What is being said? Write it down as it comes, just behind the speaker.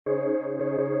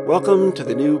Welcome to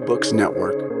the New Books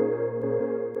Network.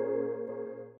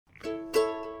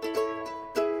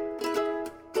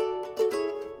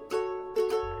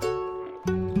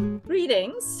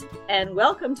 Greetings, and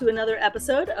welcome to another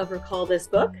episode of Recall This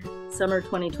Book, Summer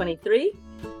 2023.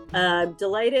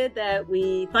 Delighted that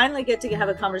we finally get to have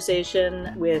a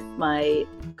conversation with my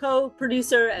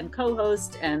co-producer and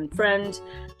co-host and friend,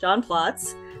 John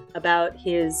Plotz, about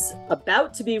his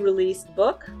about-to-be-released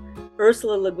book,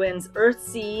 Ursula Le Guin's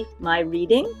Earthsea, My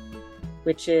Reading,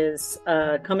 which is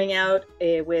coming out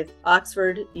with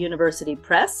Oxford University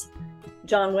Press.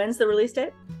 John, when's the release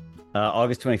date?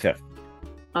 August 25th.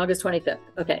 August 25th.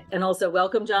 Okay. And also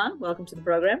welcome, John. Welcome to the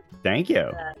program. Thank you.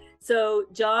 So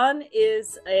John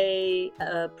is a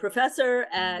professor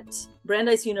at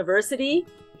Brandeis University.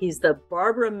 He's the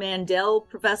Barbara Mandel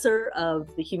Professor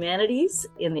of the Humanities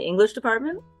in the English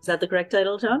department. Is that the correct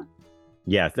title, John?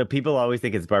 Yeah, so people always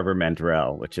think it's Barbara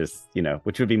Mandrell, which is,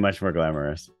 which would be much more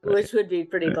glamorous. Which would be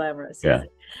pretty glamorous. Yeah.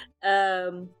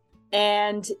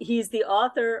 And he's the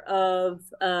author of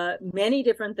many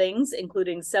different things,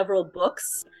 including several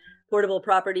books: Portable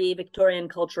Property, Victorian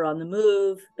Culture on the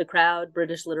Move, The Crowd,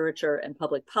 British Literature and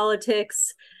Public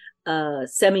Politics,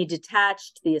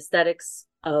 Semi-Detached, The Aesthetics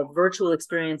of Virtual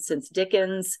Experience Since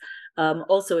Dickens,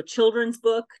 also a children's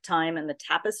book, Time and the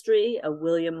Tapestry, a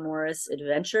William Morris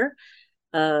adventure,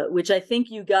 which I think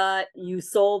you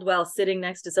sold while sitting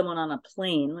next to someone on a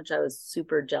plane, which I was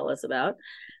super jealous about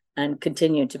and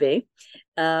continue to be,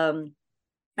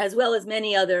 as well as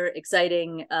many other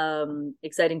exciting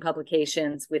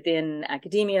publications within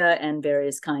academia and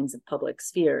various kinds of public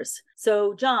spheres.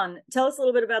 So, John, tell us a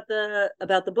little bit about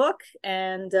the book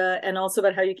and also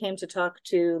about how you came to talk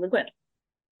to Le Guin.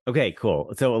 Okay,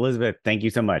 cool. So, Elizabeth, thank you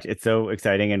so much. It's so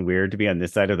exciting and weird to be on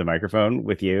this side of the microphone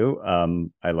with you.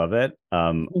 I love it.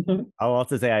 I'll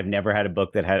also say I've never had a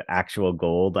book that had actual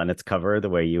gold on its cover the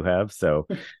way you have. So,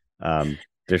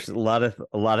 there's a lot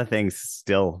of things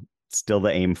still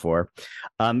the aim for.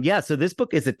 So this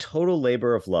book is a total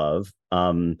labor of love.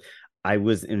 I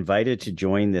was invited to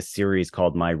join this series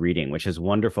called My Reading, which has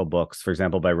wonderful books, for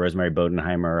example, by Rosemary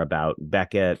Bodenheimer about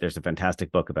Beckett. There's a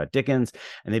fantastic book about Dickens.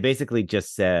 And they basically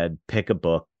just said, pick a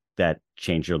book that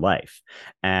changed your life.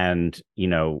 And,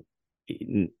 you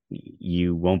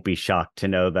won't be shocked to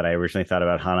know that I originally thought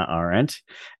about Hannah Arendt,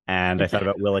 and I thought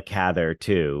about Willa Cather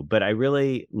too. But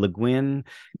Le Guin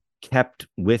kept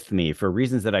with me for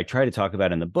reasons that I try to talk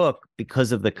about in the book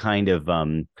because of the kind of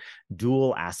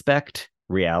dual aspect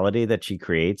reality that she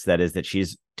creates. That is that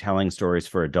she's telling stories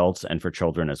for adults and for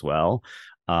children as well.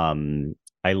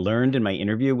 I learned in my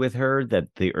interview with her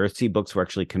that the Earthsea books were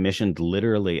actually commissioned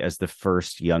literally as the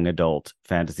first young adult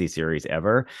fantasy series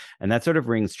ever. And that sort of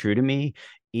rings true to me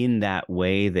in that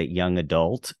way that young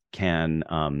adult can,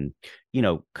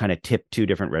 kind of tip two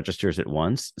different registers at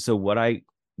once. So what I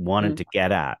wanted to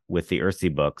get at with the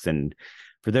Earthsea books, and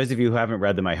for those of you who haven't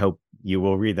read them, I hope you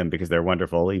will read them because they're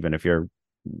wonderful, even if you're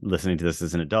listening to this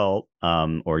as an adult,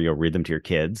 or you'll read them to your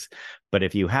kids. But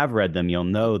if you have read them, you'll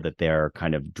know that they're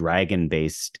kind of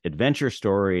dragon-based adventure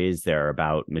stories. They're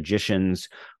about magicians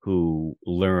who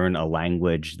learn a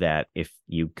language that, if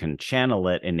you can channel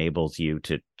it, enables you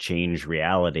to change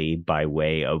reality by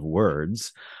way of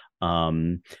words.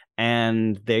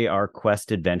 And they are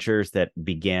quest adventures that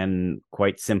began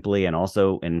quite simply, and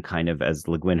also in kind of, as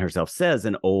Le Guin herself says,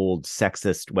 an old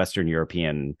sexist Western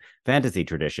European fantasy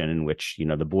tradition in which,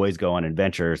 the boys go on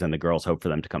adventures and the girls hope for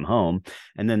them to come home.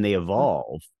 And then they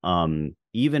evolve,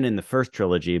 even in the first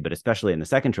trilogy, but especially in the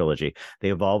second trilogy, they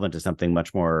evolve into something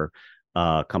much more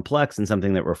complex and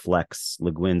something that reflects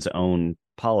Le Guin's own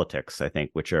politics, I think,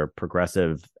 which are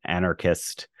progressive,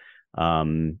 anarchist,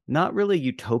 not really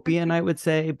utopian, I would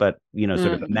say, but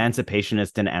sort of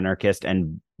emancipationist and anarchist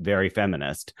and very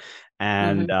feminist.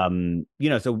 And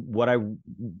so what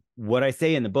I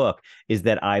say in the book is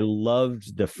that I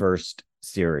loved the first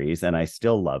series and I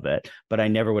still love it, but I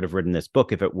never would have written this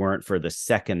book if it weren't for the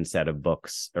second set of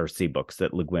books, or Earthsea books,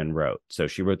 that Le Guin wrote. So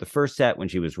she wrote the first set when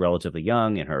she was relatively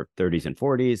young, in her 30s and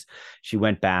 40s. She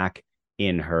went back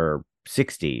in her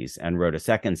 60s and wrote a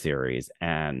second series,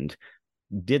 and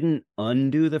didn't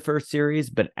undo the first series,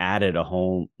 but added a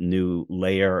whole new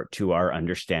layer to our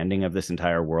understanding of this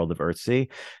entire world of Earthsea.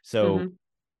 So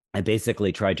I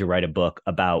basically tried to write a book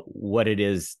about what it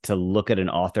is to look at an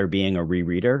author being a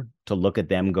rereader, to look at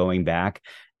them going back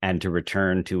and to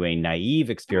return to a naive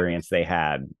experience they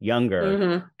had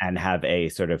younger, and have a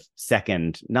sort of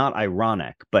second, not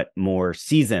ironic, but more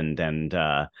seasoned and,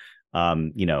 I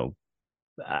don't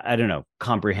know,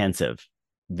 comprehensive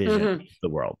vision of the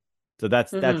world. So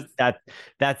that's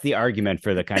the argument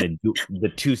for the kind of the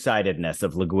two-sidedness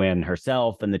of Le Guin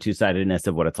herself and the two-sidedness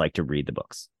of what it's like to read the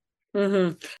books.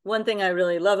 One thing I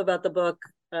really love about the book,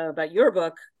 about your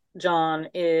book, John,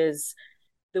 is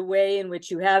the way in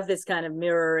which you have this kind of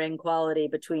mirroring quality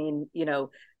between,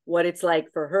 what it's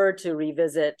like for her to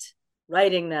revisit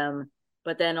writing them,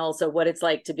 but then also what it's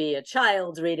like to be a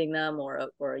child reading them,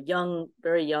 or a young,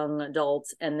 very young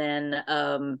adult, and then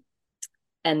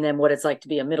what it's like to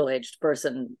be a middle-aged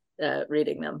person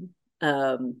reading them,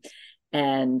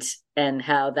 and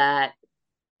how that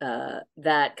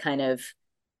kind of,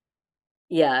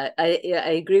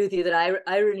 I agree with you that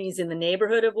irony is in the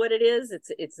neighborhood of what it is.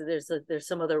 There's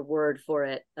some other word for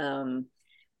it,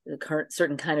 the current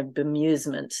certain kind of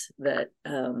bemusement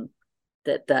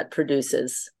that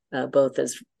produces, both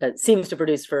as it seems to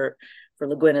produce for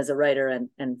Le Guin as a writer,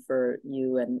 and for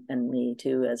you and me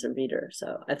too as a reader.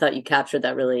 So I thought you captured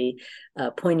that really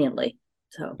poignantly.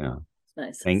 So yeah,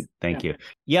 it's nice. Thank you.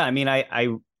 Yeah, I mean,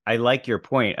 I like your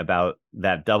point about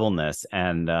that doubleness.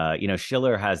 And,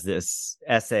 Schiller has this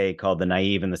essay called The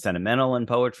Naive and the Sentimental in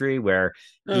Poetry, where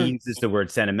he uses the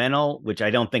word sentimental, which I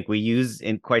don't think we use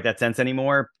in quite that sense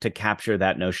anymore, to capture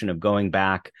that notion of going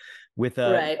back with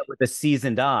a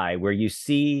seasoned eye, where you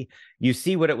see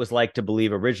what it was like to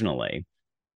believe originally.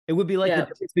 It would be like the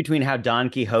difference between how Don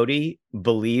Quixote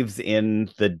believes in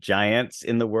the giants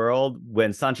in the world,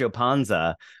 when Sancho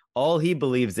Panza, all he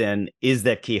believes in is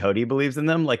that Quixote believes in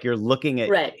them. Like, you're looking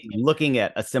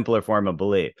at a simpler form of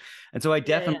belief. And so I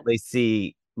definitely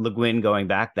see Le Guin going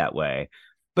back that way.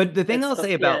 But the thing I'll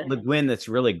say about Le Guin that's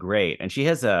really great, and she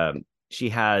has a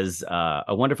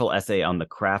wonderful essay on the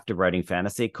craft of writing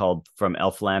fantasy called From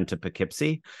Elfland to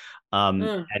Poughkeepsie.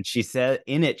 And she says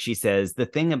the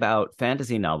thing about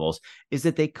fantasy novels is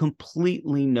that they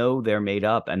completely know they're made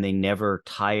up, and they never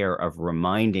tire of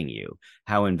reminding you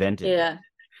how invented it is.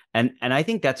 And I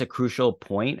think that's a crucial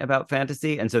point about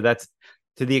fantasy. And so that's,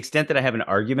 to the extent that I have an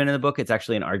argument in the book, it's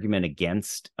actually an argument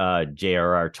against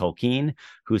J.R.R. Tolkien,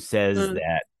 who says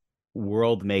that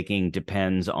world making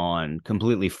depends on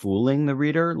completely fooling the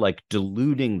reader, like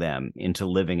deluding them into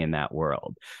living in that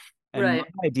world. And my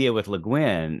idea with Le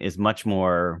Guin is much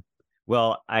more,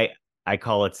 well, I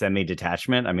call it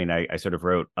semi-detachment. I mean, I sort of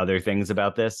wrote other things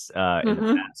about this in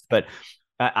the past, but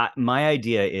my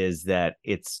idea is that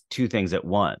it's two things at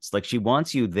once. Like, she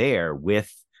wants you there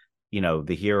with,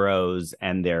 the heroes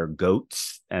and their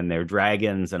goats and their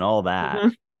dragons and all that.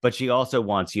 But she also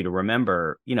wants you to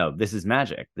remember, this is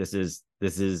magic. This is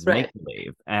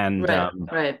make-believe. And,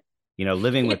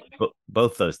 living with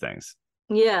both those things.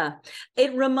 Yeah.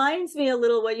 It reminds me a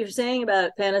little, what you're saying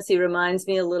about fantasy reminds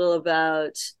me a little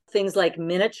about things like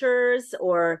miniatures,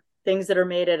 or things that are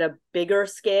made at a bigger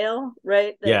scale,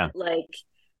 right? Like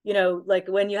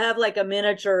when you have like a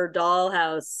miniature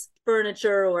dollhouse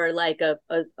furniture, or like a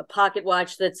pocket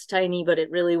watch that's tiny, but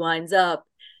it really winds up.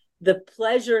 The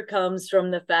pleasure comes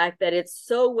from the fact that it's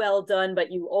so well done,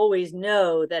 but you always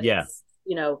know that it's,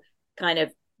 kind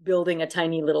of building a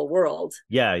tiny little world.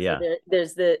 So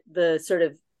there's the sort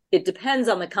of, it depends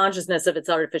on the consciousness of its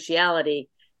artificiality,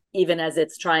 even as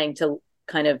it's trying to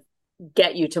kind of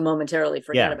get you to momentarily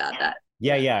forget about that.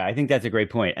 Yeah, I think that's a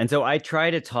great point. And so I try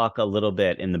to talk a little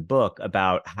bit in the book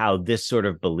about how this sort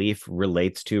of belief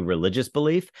relates to religious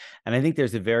belief. And I think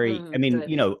there's a very,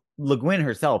 Le Guin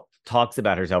herself talks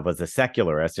about herself as a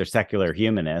secularist or secular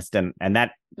humanist, and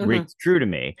that rings true to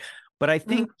me. But I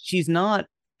think she's not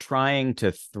trying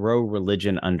to throw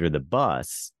religion under the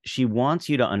bus. She wants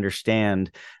you to understand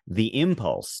the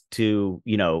impulse to,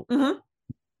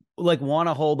 like, want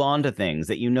to hold on to things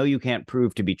that you can't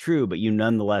prove to be true, but you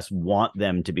nonetheless want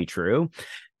them to be true.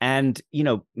 And,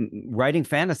 writing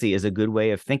fantasy is a good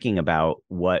way of thinking about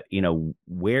what,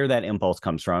 where that impulse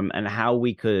comes from and how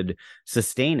we could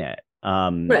sustain it.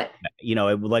 Like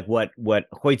what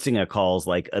Huizinga calls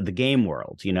like the game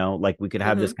world, like we could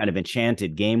have this kind of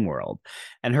enchanted game world.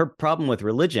 And her problem with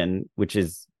religion, which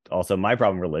is also my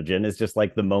problem with religion, is just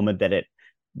like the moment that it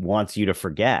wants you to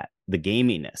forget the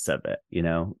gaminess of it,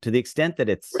 to the extent that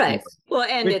it's well,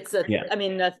 and it's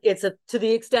to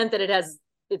the extent that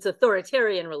it's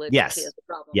authoritarian religion. Yes. She has a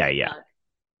problem.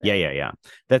 Yeah.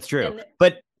 That's true.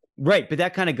 But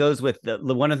that kind of goes with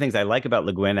one of the things I like about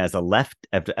Le Guin as a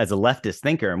leftist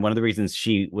thinker, and one of the reasons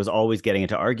she was always getting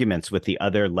into arguments with the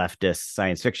other leftist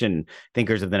science fiction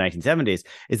thinkers of the 1970s,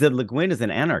 is that Le Guin is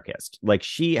an anarchist. Like,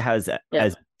 she has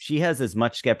as she has as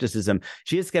much skepticism.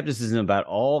 She has skepticism about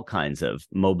all kinds of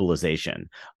mobilization,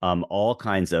 all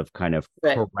kinds of kind of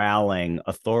corralling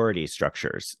authority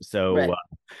structures. So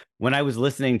when I was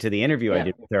listening to the interview I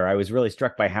did with her, I was really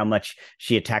struck by how much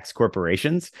she attacks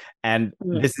corporations. And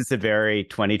this is a very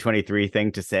 2023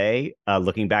 thing to say,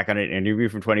 looking back on an interview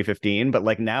from 2015. But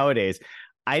like nowadays,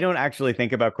 I don't actually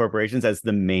think about corporations as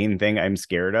the main thing I'm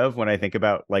scared of when I think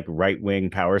about like right-wing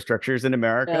power structures in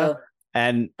America. Well,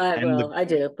 I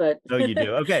do, but oh, you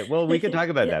do? Okay, well, we can talk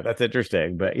about that. That's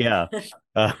interesting. But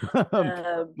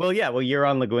well, you're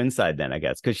on Le Guin's side then, I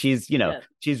guess, because she's,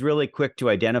 she's really quick to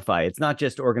identify it's not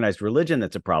just organized religion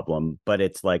that's a problem, but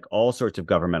it's like all sorts of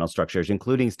governmental structures,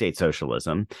 including state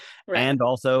socialism, and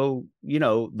also,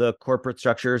 the corporate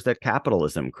structures that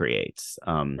capitalism creates.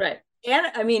 Right. And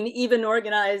I mean, even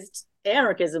organized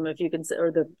anarchism, if you can say,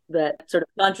 or that sort of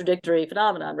contradictory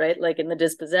phenomenon, right? Like in The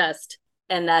Dispossessed.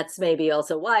 And that's maybe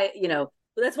also why,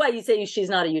 that's why you say she's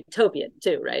not a utopian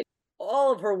too, right?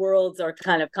 All of her worlds are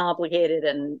kind of complicated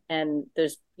and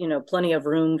there's, plenty of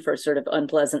room for sort of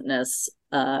unpleasantness,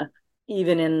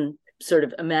 even in sort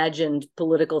of imagined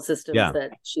political systems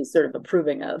that she's sort of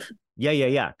approving of.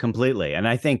 Yeah, completely. And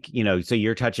I think, so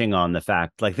you're touching on the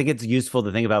fact, like, I think it's useful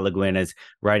to think about Le Guin as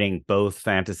writing both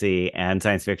fantasy and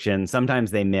science fiction.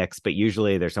 Sometimes they mix, but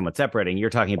usually they're somewhat separate. And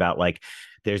you're talking about like,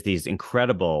 there's these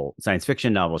incredible science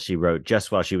fiction novels she wrote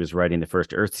just while she was writing the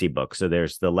first Earthsea book. So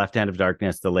there's The Left Hand of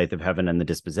Darkness, The Lathe of Heaven, and The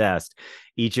Dispossessed,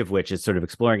 each of which is sort of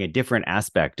exploring a different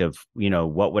aspect of,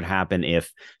 what would happen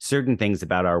if certain things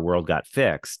about our world got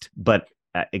fixed. But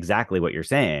exactly what you're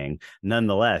saying,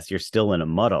 nonetheless, you're still in a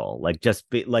muddle. Like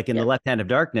in The Left Hand of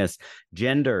Darkness,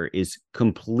 gender is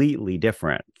completely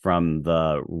different from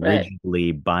the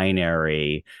rigidly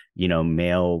binary,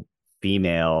 male,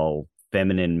 female,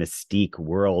 feminine mystique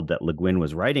world that Le Guin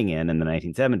was writing in the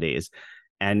 1970s.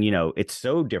 And, it's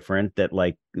so different that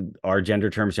like our gender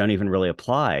terms don't even really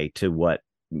apply to what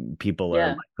people are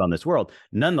like on this world.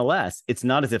 Nonetheless, it's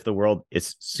not as if the world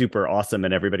is super awesome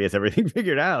and everybody has everything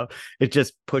figured out. It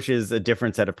just pushes a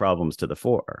different set of problems to the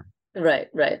fore. Right.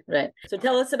 So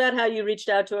tell us about how you reached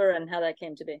out to her and how that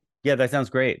came to be. Yeah, that sounds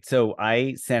great. So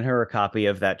I sent her a copy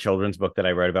of that children's book that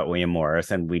I wrote about William Morris,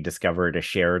 and we discovered a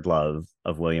shared love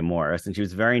of William Morris. And she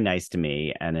was very nice to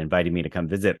me and invited me to come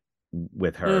visit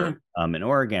with her in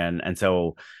Oregon. And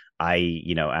so I,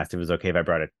 asked if it was okay if I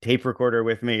brought a tape recorder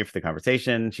with me for the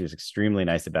conversation. She was extremely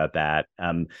nice about that.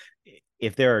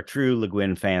 If there are true Le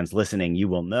Guin fans listening, you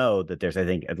will know that there's, I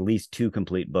think, at least 2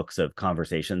 complete books of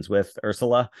conversations with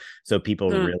Ursula. So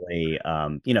people really,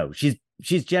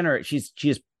 she's generous. She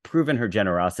has proven her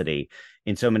generosity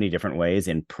in so many different ways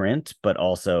in print, but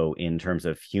also in terms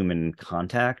of human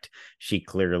contact. She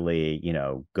clearly,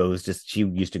 she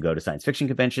used to go to science fiction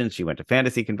conventions. She went to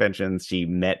fantasy conventions. She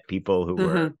met people who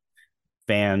were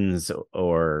fans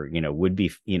or would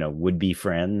be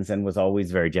friends, and was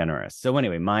always very generous. So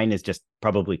anyway, mine is just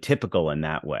probably typical in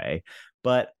that way.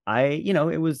 But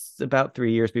it was about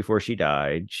 3 years before she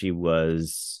died. She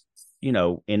was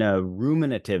in a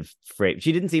ruminative frame.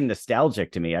 She didn't seem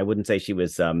nostalgic to me. I wouldn't say she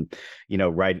was talking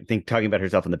about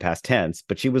herself in the past tense,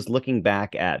 but she was looking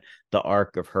back at the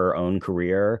arc of her own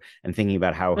career and thinking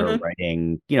about how her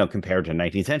writing, compared to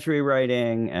 19th century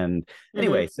writing. And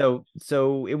anyway, so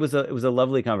it was a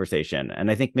lovely conversation.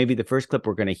 And I think maybe the first clip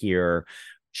we're going to hear,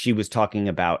 she was talking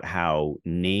about how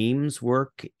names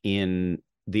work in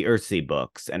the Earthsea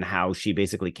books and how she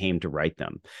basically came to write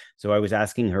them. So I was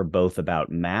asking her both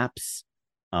about maps,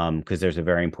 because there's a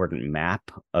very important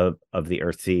map of the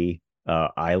Earthsea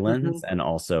islands, and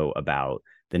also about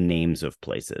the names of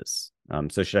places.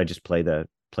 So should I just play the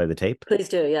tape? Please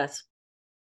do, yes.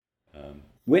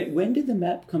 When did the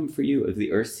map come for you, of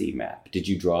the Earthsea map? Did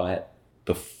you draw it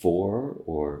before,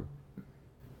 or?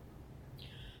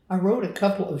 I wrote a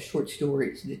couple of short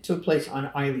stories that took place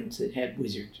on islands that had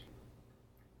wizards.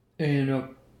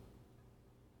 And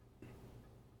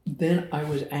then I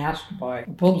was asked by a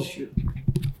publisher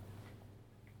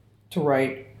to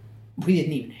write, we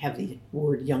didn't even have the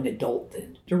word young adult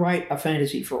then, to write a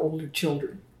fantasy for older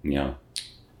children. Yeah.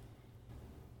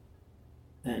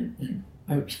 And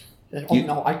I said,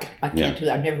 no, I can't do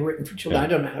that. I've never written for children. I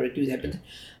don't know how to do that. But,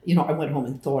 I went home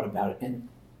and thought about it and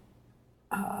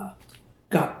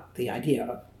got the idea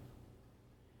of,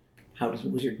 how does a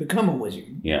wizard become a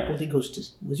wizard? Yeah. Well, he goes to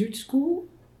wizard school?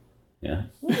 Yeah.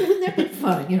 Well, wouldn't that be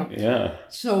fun? Yeah.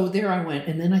 So there I went,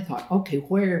 and then I thought, okay,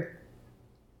 where?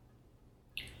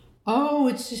 Oh,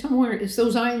 it's somewhere, it's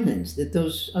those islands that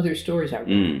those other stories I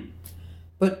wrote.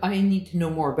 But I need to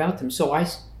know more about them. So I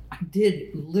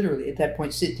did literally at that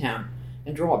point sit down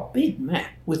and draw a big map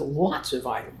with lots of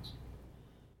islands.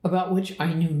 about which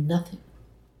I knew nothing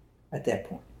at that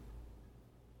point.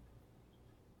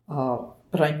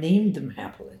 But I named them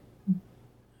happily.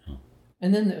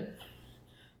 And then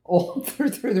all through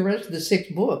the rest of the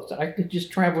 6 books, I could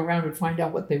just travel around and find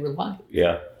out what they were like.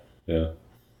 Yeah.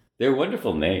 They're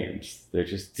wonderful names. They're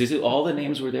just all the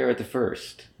names were there at the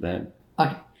first. Then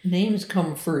names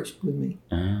come first with me.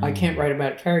 I can't write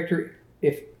about a character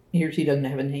if he or she doesn't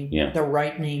have a name, the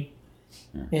right name.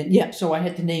 And so I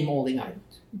had to name all the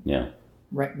islands. Yeah.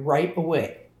 Right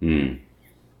away. Mm.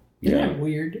 Isn't that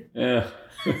weird? Yeah.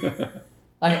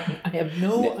 I have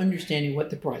no understanding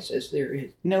what the process there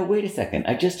is. No, wait a second.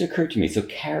 It just occurred to me. So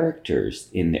characters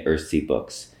in the Earthsea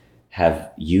books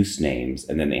have use names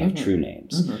and then they have true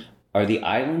names. Mm-hmm. Are the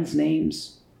islands'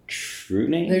 names true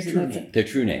names? They're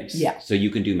true names. Yeah. So you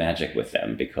can do magic with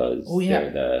them because they're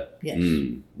the... Yes.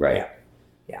 Right.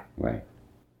 Yeah. Right.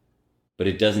 But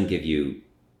it doesn't give you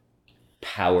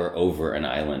power over an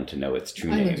island to know its true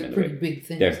name. Islands are pretty big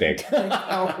things. They're big.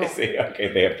 I see.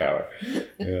 Okay, they have power.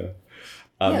 Yeah.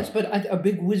 Yes, but a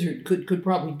big wizard could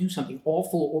probably do something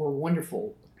awful or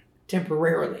wonderful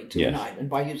temporarily to an island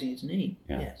by using its name.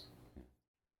 Yeah. Yes.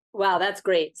 Wow, that's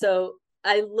great. So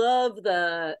I love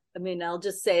I'll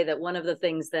just say that one of the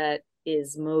things that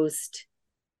is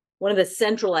one of the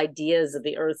central ideas of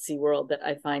the Earthsea world that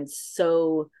I find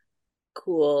so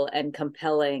cool and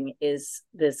compelling is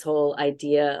this whole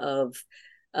idea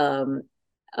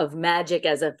of magic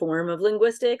as a form of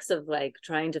linguistics, of like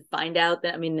trying to find out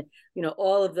that,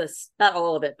 all of this, not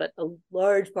all of it, but a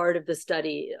large part of the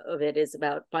study of it is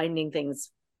about finding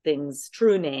things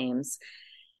true names,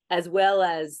 as well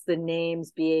as the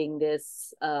names being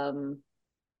this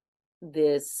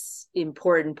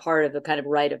important part of the kind of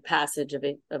rite of passage of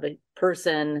a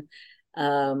person.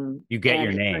 You get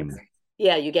your name.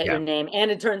 You get your name,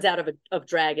 and it turns out of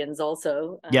dragons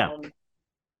also.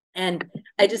 And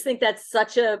I just think that's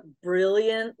such a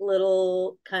brilliant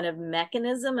little kind of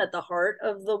mechanism at the heart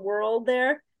of the world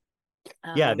there.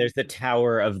 There's the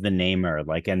Tower of the Namer,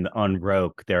 like on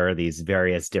Roke, there are these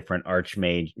various different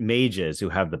mages who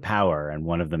have the power, and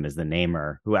one of them is the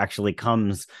Namer, who actually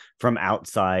comes from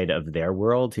outside of their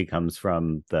world. He comes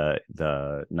from the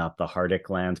not the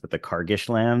Hardic lands, but the Kargish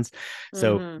lands.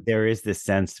 So there is this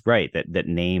sense, right, that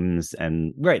names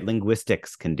and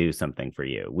linguistics can do something for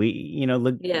you.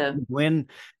 Guin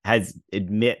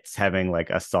admits having like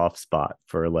a soft spot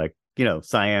for like,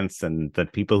 science and the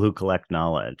people who collect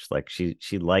knowledge. Like she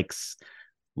likes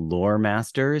lore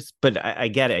masters, but I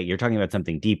get it. You're talking about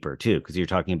something deeper too, because you're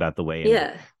talking about the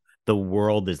way the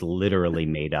world is literally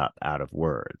made up out of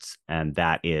words, and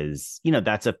that is,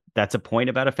 that's a point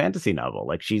about a fantasy novel.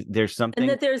 Like there's something, and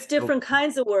that there's different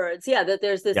kinds of words. Yeah, that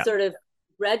there's this sort of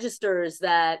registers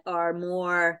that are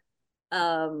more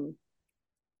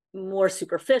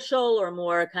superficial or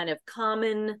more kind of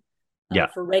common.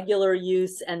 For regular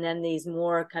use, and then these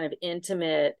more kind of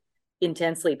intimate,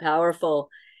 intensely powerful.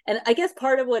 And I guess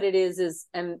part of what it is,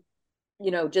 and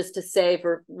just to say,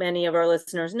 for many of our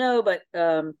listeners know, but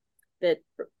that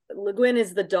Le Guin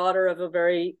is the daughter of a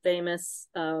very famous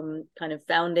kind of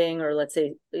founding, or let's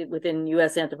say within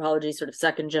U.S. anthropology, sort of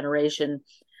second generation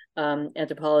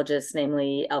anthropologist,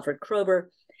 namely Alfred Kroeber.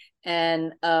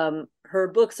 And her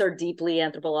books are deeply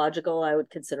anthropological. I would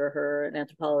consider her an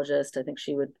anthropologist. I think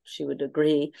she would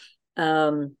agree.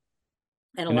 And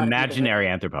an imaginary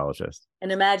anthropologist.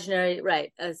 An imaginary,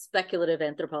 right? A speculative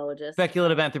anthropologist.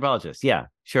 Speculative anthropologist. Yeah,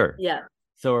 sure. Yeah.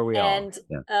 So are we all. And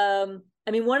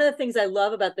one of the things I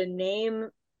love about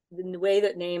the way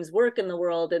that names work in the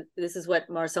world, and this is what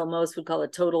Marcel Mauss would call a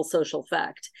total social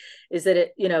fact, is that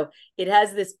it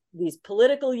has these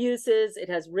political uses, it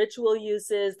has ritual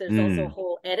uses. There's also a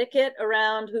whole etiquette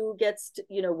around who gets to,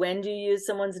 when do you use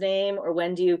someone's name, or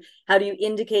how do you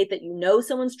indicate that you know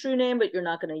someone's true name but you're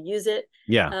not going to use it.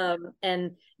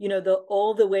 And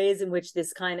all the ways in which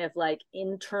this kind of like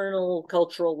internal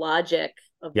cultural logic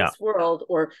of this world,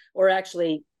 or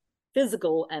actually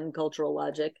physical and cultural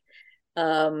logic,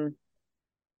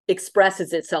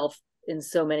 expresses itself in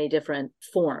so many different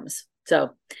forms. So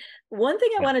one thing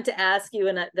I wanted to ask you,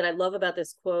 and that I love about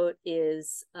this quote,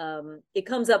 is it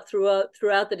comes up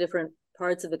throughout the different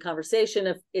parts of the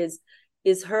conversation,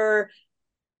 is her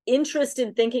interest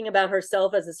in thinking about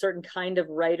herself as a certain kind of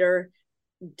writer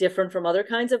different from other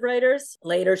kinds of writers.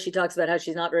 Later she talks about how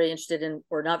she's not very interested in,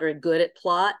 or not very good at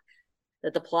plot,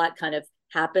 that the plot kind of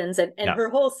happens, and her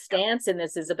whole stance in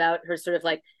this is about her sort of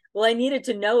like, well, I needed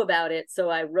to know about it, so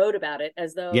I wrote about it,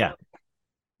 as though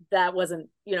that wasn't,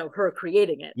 her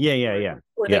creating it.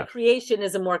 Or that creation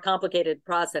is a more complicated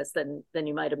process than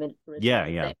you might have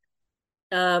originally think.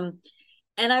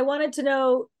 And I wanted to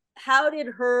know, how did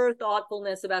her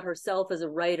thoughtfulness about herself as a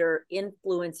writer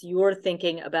influence your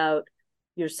thinking about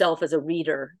yourself as a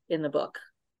reader in the book?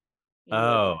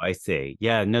 Oh, I see.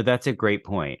 Yeah, no, that's a great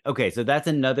point. Okay, so that's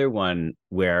another one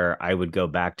where I would go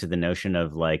back to the notion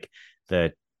of like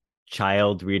the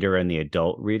child reader and the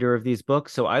adult reader of these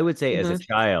books. So I would say as a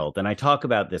child, and I talk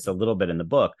about this a little bit in the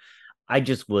book, I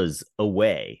just was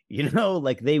away,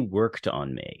 like they worked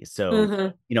on me.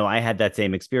 So, I had that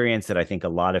same experience that I think a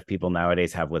lot of people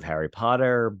nowadays have with Harry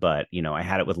Potter, but, I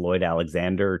had it with Lloyd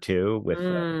Alexander too, with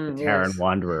the Taran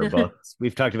Wanderer books.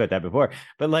 We've talked about that before,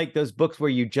 but like those books where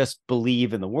you just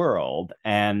believe in the world.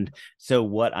 And so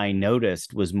what I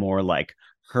noticed was more like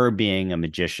her being a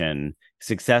magician,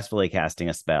 successfully casting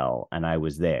a spell, and I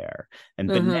was there. And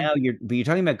but now you're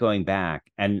talking about going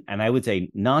back, and I would say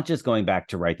not just going back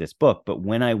to write this book, but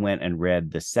when I went and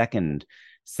read the second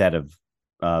set of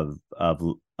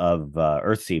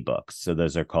Earthsea books. So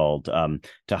those are called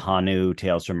Tahanu,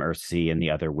 Tales from Earthsea, and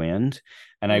The Other Wind.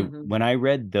 And when I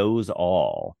read those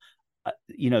all,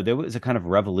 there was a kind of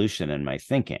revolution in my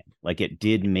thinking. Like it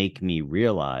did make me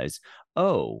realize,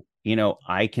 oh,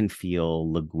 I can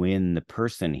feel Le Guin, the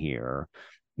person here,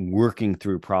 working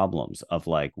through problems of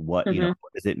like, what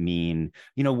does it mean?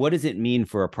 What does it mean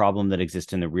for a problem that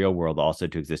exists in the real world also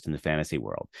to exist in the fantasy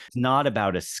world? It's not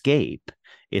about escape.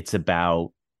 It's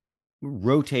about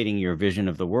rotating your vision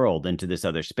of the world into this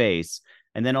other space.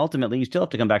 And then ultimately you still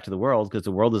have to come back to the world because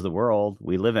the world is the world.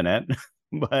 We live in it.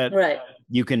 But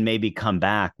you can maybe come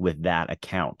back with that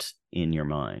account in your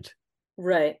mind.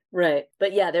 Right.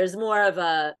 But yeah, there's more of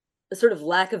a sort of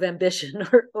lack of ambition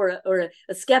or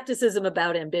a skepticism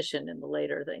about ambition in the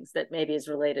later things that maybe is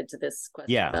related to this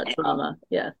question about trauma.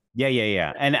 Yeah.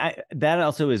 And that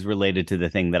also is related to the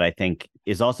thing that I think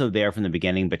is also there from the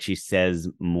beginning, but she says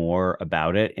more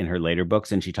about it in her later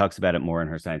books, and she talks about it more in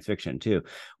her science fiction too,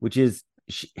 which is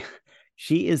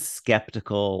she is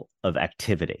skeptical of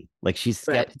activity. Like she's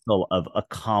skeptical of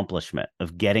accomplishment,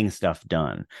 of getting stuff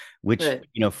done, which,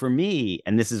 for me,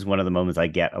 and this is one of the moments I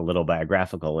get a little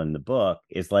biographical in the book,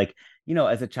 is like,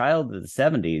 as a child of the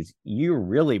 70s, you're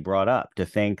really brought up to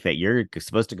think that you're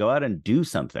supposed to go out and do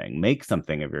something, make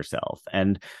something of yourself.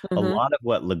 And a lot of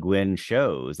what Le Guin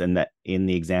shows, and that in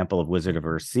the example of Wizard of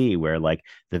Earthsea, where like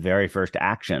the very first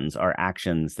actions are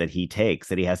actions that he takes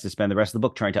that he has to spend the rest of the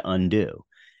book trying to undo.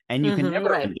 And you can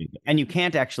never undo them, and you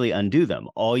can't actually undo them.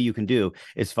 All you can do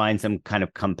is find some kind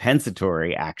of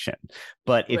compensatory action.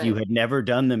 But if you had never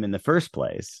done them in the first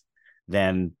place,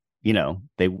 then, you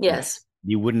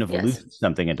wouldn't have loosed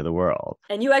something into the world.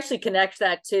 And you actually connect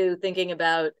that to thinking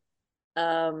about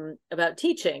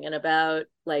teaching and about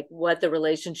like what the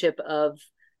relationship of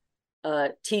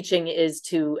teaching is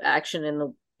to action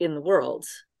in the world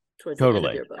towards the end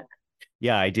of your book.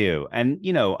 Yeah, I do. And,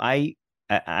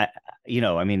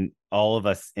 I mean, all of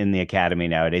us in the academy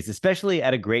nowadays, especially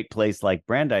at a great place like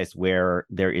Brandeis, where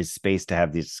there is space to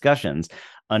have these discussions,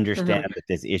 understand that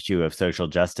this issue of social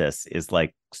justice is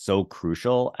like so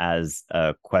crucial as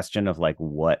a question of like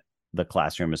what the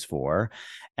classroom is for.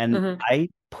 And I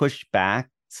push back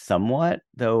somewhat,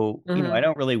 though, I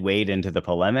don't really wade into the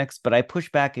polemics, but I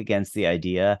push back against the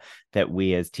idea that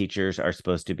we as teachers are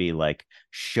supposed to be like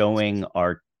showing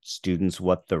our students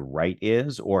what the right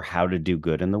is or how to do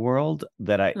good in the world,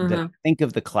 that I think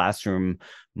of the classroom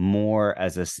more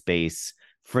as a space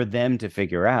for them to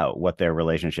figure out what their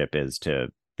relationship is to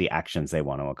the actions they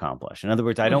want to accomplish. In other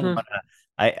words, I don't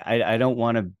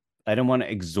want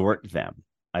to exhort them.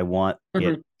 I want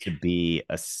it to be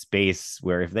a space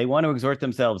where if they want to exhort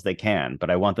themselves, they can, but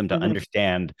I want them to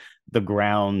understand the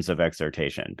grounds of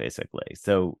exhortation, basically.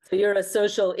 So you're a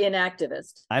social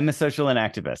inactivist. I'm a social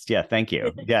inactivist. Yeah. Thank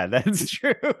you. Yeah, that's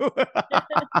true.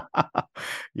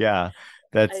 Yeah.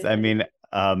 That's,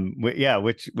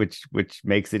 which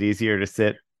makes it easier to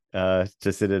sit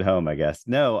at home, I guess.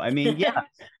 No, I mean,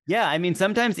 yeah. I mean,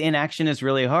 sometimes inaction is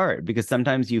really hard because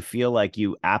sometimes you feel like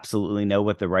you absolutely know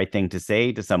what the right thing to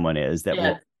say to someone is that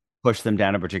will push them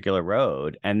down a particular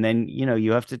road. And then,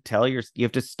 you have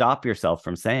to stop yourself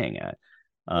from saying it.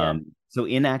 So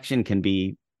inaction can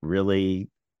be really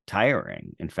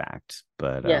tiring, in fact,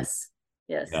 but yes.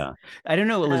 Yeah. I don't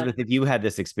know, Elizabeth, if you had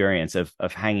this experience of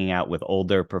hanging out with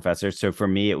older professors. So for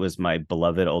me, it was my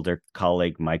beloved older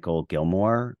colleague, Michael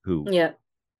Gilmore, who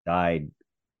died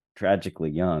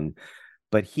tragically young.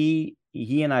 But he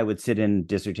and I would sit in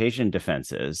dissertation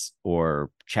defenses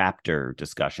or chapter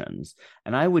discussions,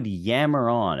 and I would yammer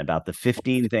on about the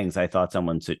 15 things I thought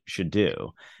someone should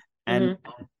do. And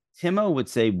Timo would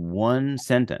say one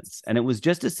sentence, and it was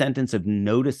just a sentence of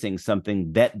noticing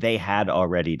something that they had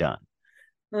already done.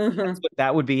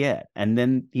 That would be it. And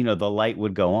then, the light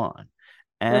would go on.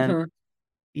 And Mhm.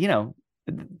 you know,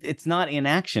 it's not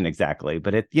inaction exactly,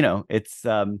 but it's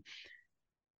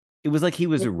it was like he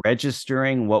was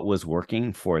registering what was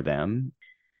working for them.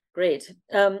 Great.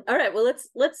 All right. Well,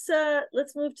 let's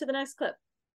move to the next clip.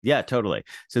 Yeah, totally.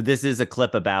 So this is a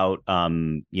clip about I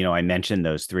mentioned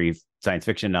those 3 science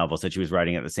fiction novels that she was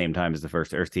writing at the same time as the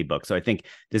first Earthsea book. So I think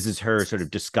this is her sort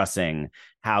of discussing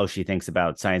how she thinks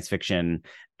about science fiction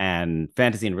and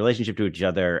fantasy in relationship to each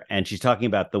other. And she's talking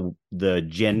about the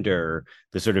gender,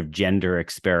 the sort of gender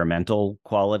experimental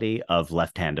quality of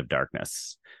Left Hand of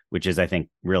Darkness, which is, I think,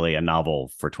 really a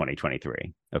novel for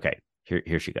 2023. Okay,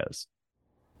 here she goes.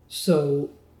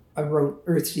 So I wrote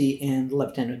Earthsea and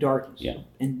Left Hand of Darkness. Yeah.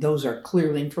 And those are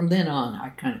clearly, and from then on, I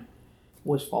kind of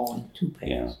was following 2 paths.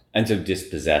 Yeah. And so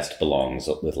Dispossessed belongs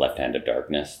with Left Hand of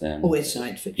Darkness then? Oh, it's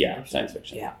science fiction. Yeah, science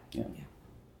fiction. Yeah. Yeah.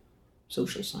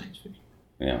 Social science fiction.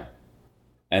 Yeah.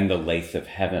 And The Lathe of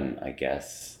Heaven, I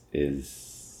guess, is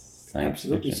science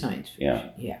Absolutely fiction. science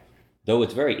fiction. Yeah. Though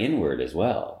it's very inward as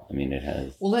well. I mean, it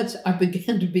has... Well, I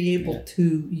began to be able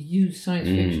to use science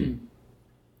fiction.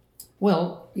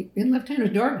 Well, in Left Hand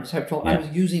of Darkness, after all, I was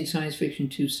using science fiction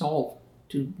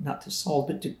not to solve,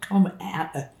 but to come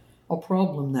at a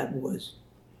problem that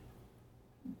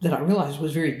I realized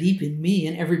was very deep in me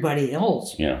and everybody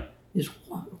else. Yeah. Is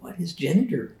what is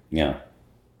gender? Yeah.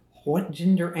 What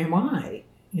gender am I?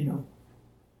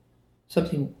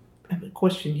 Something, a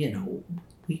question,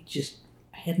 we just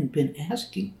hadn't been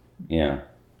asking. Yeah.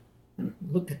 And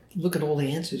look at all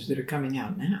the answers that are coming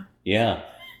out now. Yeah.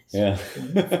 Yeah.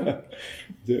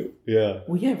 Yeah.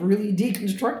 We have really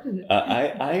deconstructed it.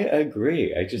 I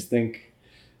agree. I just think,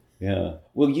 yeah.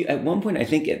 Well, at one point, I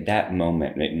think at that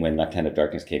moment when Left Hand of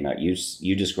Darkness came out,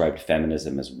 you described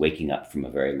feminism as waking up from a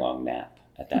very long nap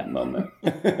at that moment.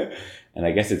 And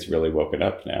I guess it's really woken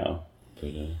up now.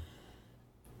 But,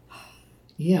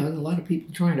 yeah, and a lot of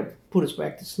people trying to put us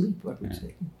back to sleep, I would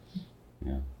say.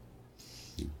 Yeah.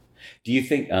 Do you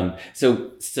think,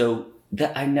 so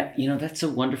that that's so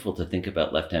wonderful to think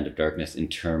about Left Hand of Darkness in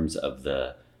terms of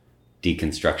the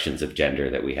deconstructions of gender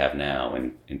that we have now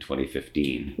in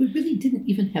 2015. We really didn't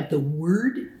even have the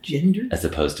word gender. As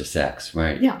opposed to sex,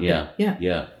 right? Yeah.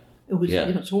 It was,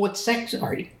 so what sex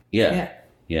are you?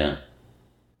 Yeah.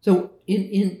 So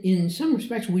in some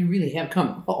respects, we really have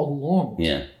come a long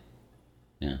way.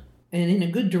 Yeah. And in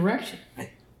a good direction. I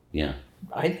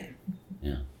think.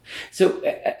 Yeah. So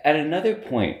at another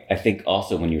point, I think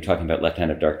also when you were talking about Left Hand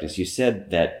of Darkness, you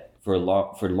said that for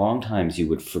long times you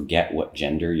would forget what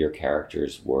gender your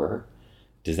characters were.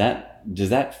 Does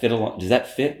that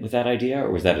fit with that idea,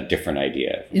 or was that a different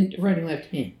idea? In writing Left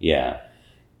Hand. Yeah.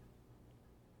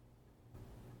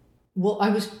 Well, I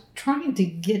was trying to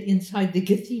get inside the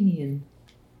Gathenian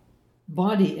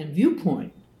body and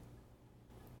viewpoint,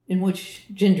 in which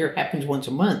gender happens once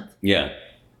a month. Yeah.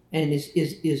 And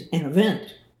is an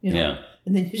event. Yeah.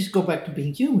 And then you just go back to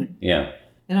being human. Yeah.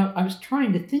 And I was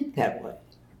trying to think that way.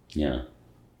 Yeah.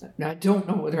 Now, I don't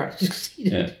know whether I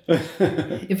succeeded. Yeah.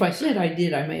 If I said I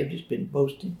did, I may have just been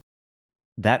boasting.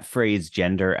 That phrase,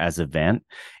 gender as event,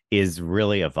 is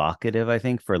really evocative, I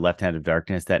think, for Left Hand of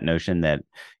Darkness. That notion that,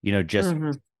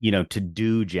 to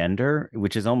do gender,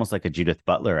 which is almost like a Judith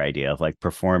Butler idea of like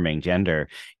performing gender.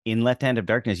 In Left Hand of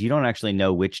Darkness, you don't actually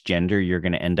know which gender you're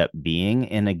going to end up being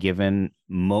in a given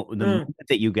moment. The moment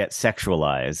that you get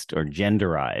sexualized or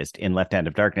genderized in Left Hand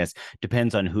of Darkness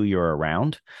depends on who you're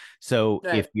around. So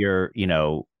if you're,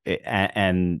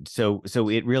 and so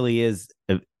it really is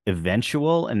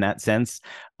eventual in that sense.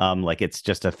 Like it's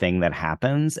just a thing that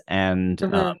happens. And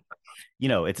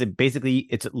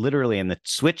it's literally in the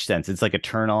switch sense. It's like a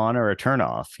turn on or a turn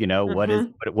off.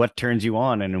 What turns you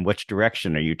on and in which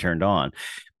direction are you turned on?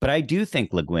 But I do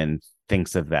think Le Guin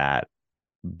thinks of that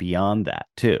beyond that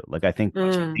too. Like I think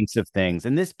she thinks of things,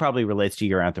 and this probably relates to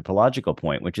your anthropological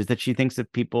point, which is that she thinks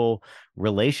of people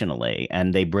relationally,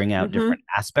 and they bring out different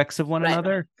aspects of one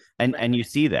another, and you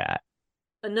see that.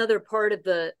 Another part of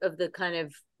the kind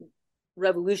of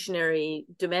revolutionary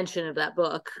dimension of that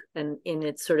book and in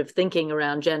its sort of thinking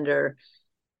around gender,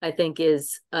 I think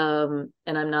is, and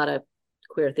I'm not a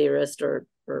queer theorist or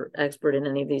expert in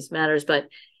any of these matters, but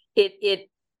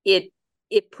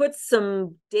it puts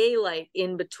some daylight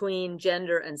in between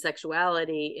gender and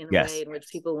sexuality in a way in which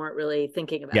people weren't really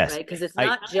thinking about, right? Because it's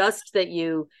not just that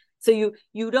you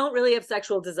don't really have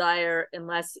sexual desire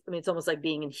unless, it's almost like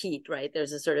being in heat, right?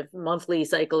 There's a sort of monthly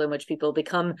cycle in which people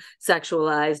become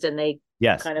sexualized and they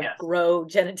kind of grow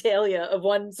genitalia of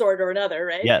one sort or another,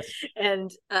 right? Yes. And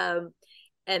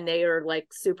they are like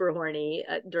super horny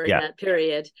during that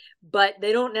period, but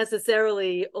they don't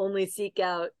necessarily only seek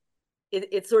out,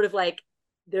 it's sort of like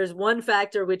there's one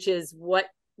factor, which is what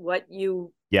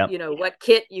you Yep. you know, what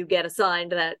kit you get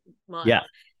assigned that month. Yeah.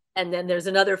 And then there's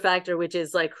another factor, which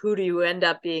is like, who do you end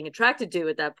up being attracted to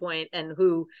at that point, and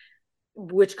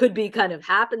which could be kind of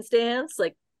happenstance,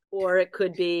 like, or it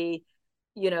could be,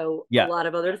 you know, Yeah. a lot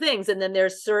of other things. And then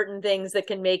there's certain things that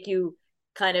can make you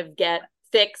kind of get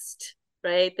fixed,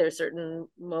 right? There's certain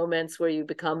moments where you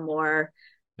become more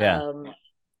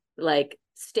like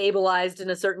stabilized in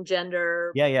a certain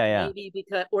gender, maybe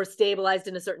because, or stabilized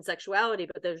in a certain sexuality,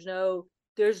 but there's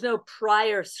no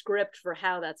prior script for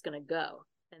how that's going to go.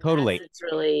 And Totally. it's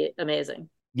really amazing.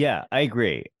 Yeah, I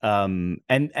agree. And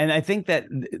I think that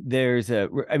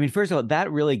first of all,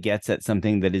 that really gets at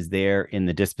something that is there in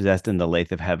The Dispossessed and The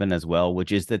Lathe of Heaven as well,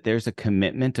 which is that there's a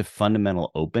commitment to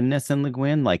fundamental openness in Le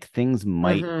Guin, like things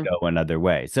might go another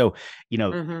way. So, you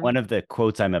know, one of the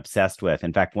quotes I'm obsessed with,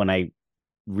 in fact, when I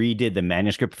redid the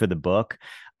manuscript for the book,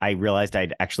 I realized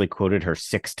I'd actually quoted her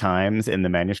 6 times in the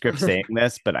manuscript saying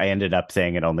this, but I ended up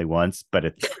saying it only once, but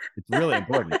it's really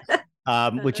important.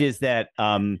 Which is that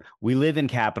we live in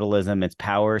capitalism, its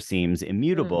power seems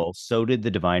immutable, so did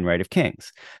the divine right of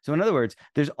kings. So in other words,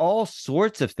 there's all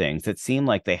sorts of things that seem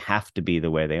like they have to be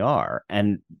the way they are.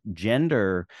 And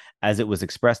gender, as it was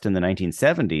expressed in the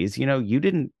 1970s, you know,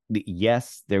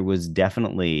 yes, there was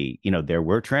definitely, you know, there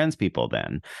were trans people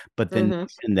then, but the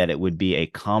notion that it would be a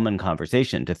common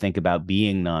conversation to think about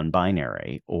being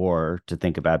non-binary, or to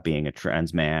think about being a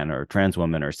trans man or trans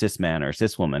woman or cis man or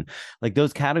cis woman, like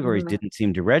those categories didn't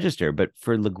seem to register. But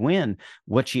for Le Guin,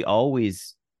 what she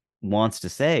always wants to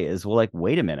say is, well, like,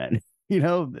 wait a minute, you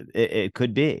know, it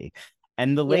could be.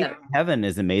 And The Lathe of Heaven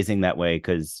is amazing that way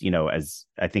because, you know, as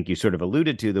I think you sort of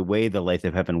alluded to, the way The Lathe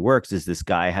of Heaven works is this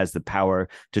guy has the power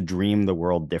to dream the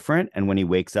world different. And when he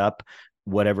wakes up,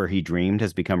 whatever he dreamed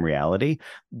has become reality.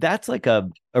 That's like a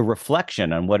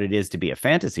reflection on what it is to be a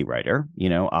fantasy writer, you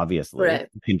know, obviously.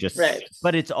 You can just,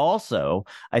 but it's also,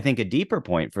 I think, a deeper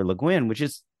point for Le Guin, which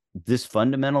is this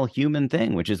fundamental human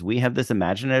thing, which is we have this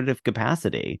imaginative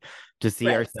capacity to see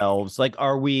ourselves like,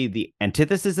 are we the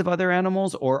antithesis of other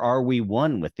animals, or are we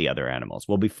one with the other animals?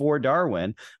 Well, before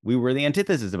Darwin, we were the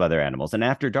antithesis of other animals. And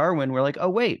after Darwin, we're like, oh,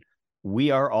 wait, we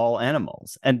are all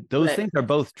animals. And those things are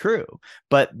both true.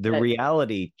 But the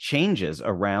reality changes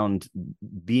around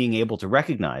being able to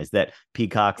recognize that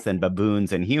peacocks and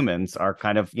baboons and humans are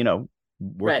kind of, you know,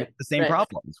 working the same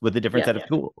problems with a different set of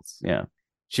tools. Yeah.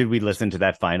 Should we listen to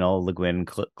that final Le Guin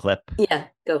clip? Yeah,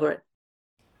 go for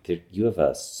it. You have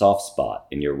a soft spot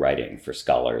in your writing for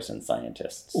scholars and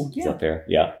scientists. Oh, yeah. Is that fair?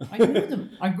 Yeah. I knew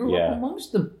them. I grew up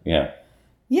amongst them. Yeah.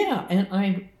 Yeah, and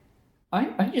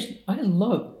I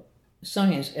love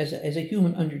science as a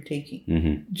human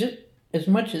undertaking. Just as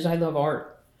much as I love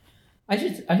art. I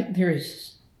think there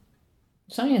is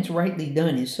science rightly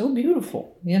done is so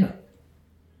beautiful, you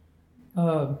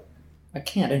know. I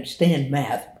can't understand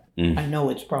math. I know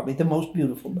it's probably the most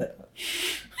beautiful, but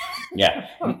yeah,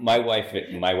 my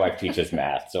wife teaches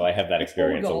math, so I have that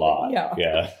experience a lot.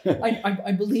 Yeah.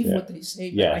 I believe what they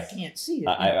say, but I can't see it.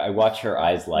 I watch her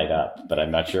eyes light up, but I'm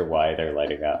not sure why they're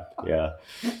lighting up. Yeah.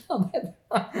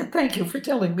 Thank you for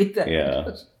telling me that.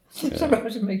 Yeah.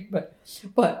 Sometimes it makes,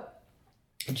 but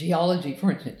geology,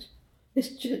 for instance, it's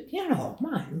just, you know,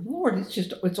 my Lord,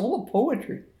 it's all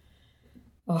poetry.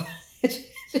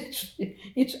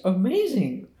 It's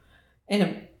amazing.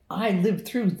 And I lived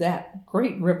through that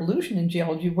great revolution in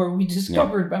geology where we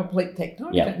discovered about plate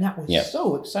tectonics, and that was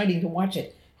so exciting to watch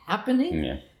it happening.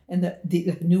 Yeah. And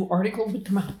the new article would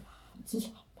come out. Oh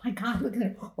my God, look at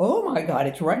it. Oh my God,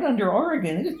 it's right under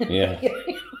Oregon, isn't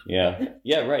it?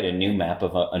 Yeah, right. A new map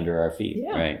of under our feet.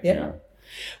 Yeah. Right. Yeah.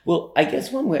 Well, I guess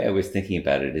one way I was thinking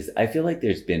about it is I feel like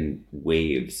there's been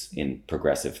waves in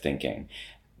progressive thinking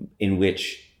in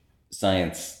which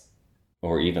science,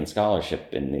 or even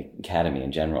scholarship in the academy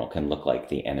in general, can look like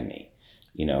the enemy,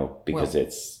 you know, because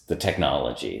it's the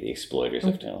technology, the exploiters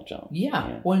of technology.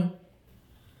 Yeah.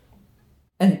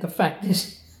 And the fact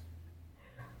is,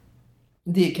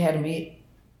 the academy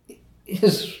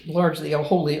is largely a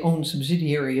wholly owned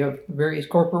subsidiary of various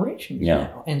corporations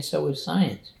now, and so is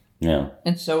science. Yeah.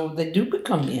 And so they do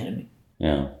become the enemy.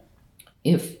 Yeah.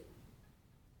 If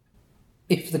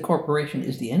the corporation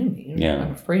is the enemy,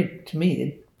 I'm afraid, to me,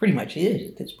 it pretty much is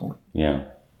at this point. Yeah.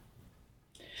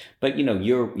 But, you know,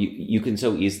 you can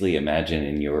so easily imagine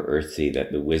in your Earthsea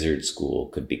that the wizard school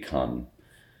could become,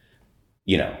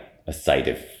 you know, a site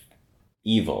of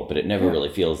evil, but it never really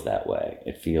feels that way.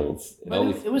 It feels...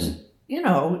 It was, you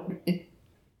know, it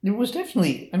was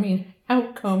definitely, I mean,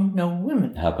 how come no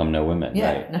women? How come no women,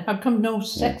 right? Now, how come no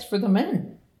sex for the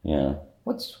men? Yeah.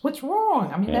 What's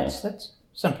wrong? I mean, that's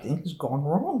something has gone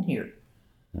wrong here.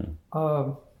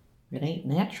 It ain't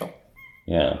natural.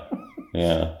 Yeah.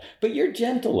 Yeah. But you're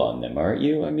gentle on them, aren't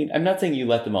you? I mean, I'm not saying you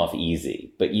let them off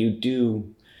easy, but you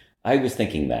do. I was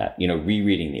thinking that,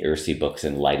 rereading the Earthsea books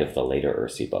in light of the later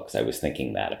Earthsea books, I was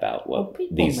thinking that about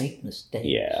people make mistakes.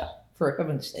 Yeah. For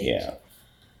heaven's sakes. Yeah.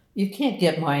 You can't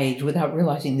get my age without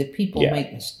realizing that people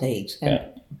make mistakes,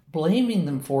 and blaming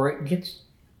them for it gets.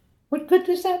 What good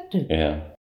does that do? Yeah.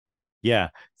 Yeah.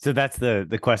 So that's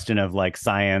the question of like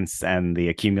science and the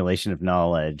accumulation of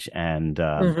knowledge and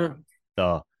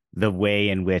the way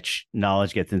in which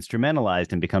knowledge gets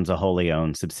instrumentalized and becomes a wholly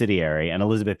owned subsidiary. And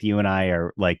Elizabeth, you and I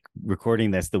are like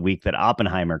recording this the week that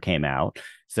Oppenheimer came out.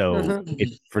 So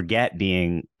forget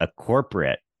being a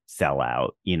corporate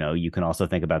sellout. You can also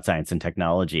think about science and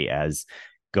technology as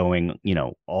going,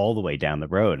 all the way down the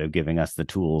road of giving us the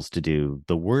tools to do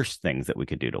the worst things that we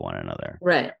could do to one another.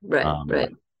 Right.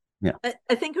 Yeah.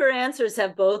 I think her answers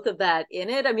have both of that in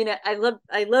it. I mean, I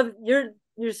love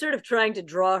you're sort of trying to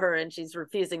draw her and she's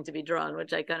refusing to be drawn,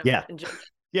 which I kind of enjoy.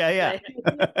 Yeah.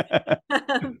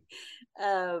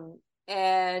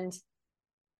 And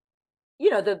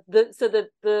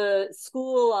the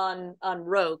school on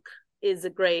Roke is a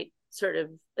great sort of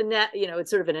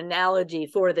it's sort of an analogy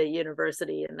for the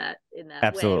university in that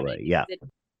absolutely way. Yeah,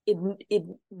 it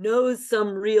knows some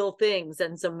real things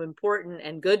and some important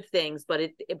and good things, but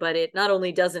it not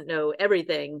only doesn't know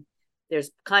everything.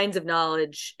 There's kinds of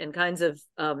knowledge and kinds of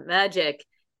magic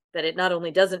that it not only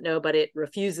doesn't know, but it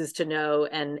refuses to know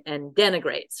and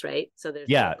denigrates, right? So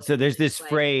there's this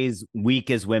phrase, weak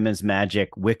is women's magic,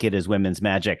 wicked is women's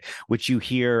magic, which you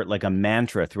hear like a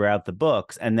mantra throughout the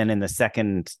books. And then in the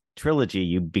second trilogy,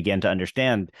 you begin to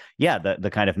understand,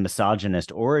 the kind of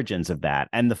misogynist origins of that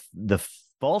and the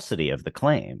falsity of the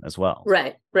claim as well.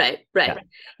 Right.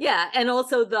 Yeah. And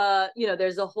also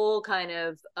there's a whole kind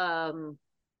of,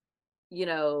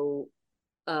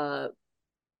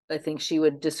 I think she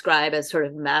would describe as sort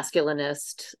of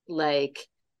masculinist, like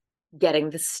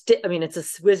getting it's a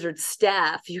wizard's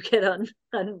staff you get on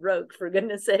Rogue, for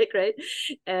goodness sake, right?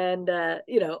 And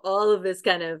all of this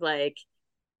kind of like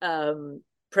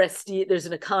prestige. There's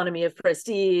an economy of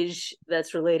prestige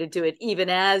that's related to it, even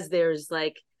as there's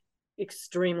like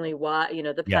extremely wide,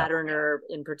 the patterner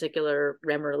in particular,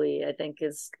 Remerly, I think,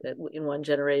 is in one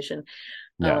generation.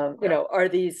 Are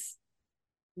these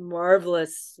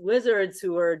marvelous wizards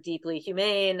who are deeply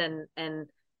humane and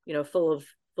full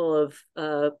of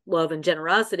love and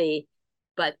generosity,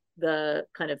 but the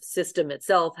kind of system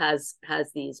itself has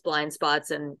these blind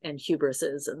spots and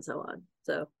hubrises and so on.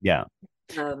 So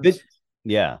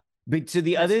but so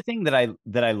the other thing that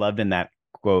I loved in that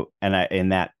quote and in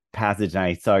that passage, and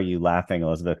I saw you laughing,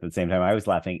 Elizabeth, at the same time I was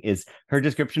laughing, is her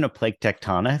description of plate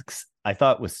tectonics. I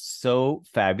thought was so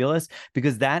fabulous,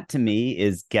 because that to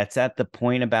me gets at the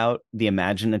point about the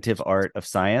imaginative art of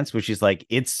science, which is like,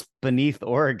 it's beneath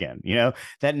Oregon,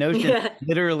 that notion,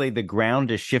 literally the ground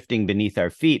is shifting beneath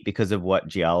our feet because of what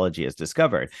geology has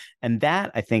discovered. And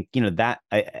that, I think,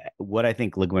 what I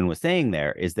think Le Guin was saying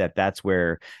there is that's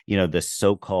where, the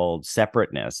so-called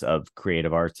separateness of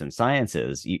creative arts and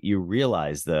sciences, you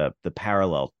realize the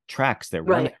parallel tracks they're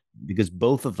running, because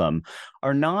both of them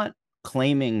are not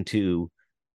claiming to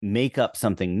make up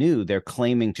something new. They're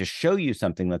claiming to show you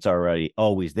something that's already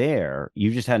always there.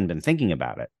 You just hadn't been thinking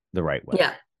about it the right way.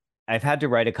 Yeah. I've had to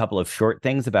write a couple of short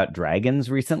things about dragons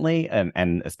recently,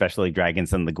 and especially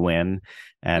dragons in the Guin,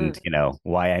 and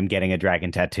why I'm getting a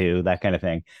dragon tattoo, that kind of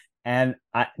thing. And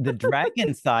the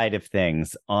dragon side of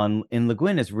things in Le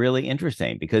Guin is really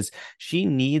interesting, because she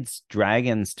needs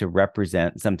dragons to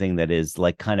represent something that is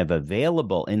like kind of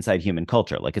available inside human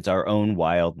culture. Like, it's our own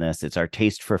wildness. It's our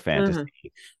taste for fantasy.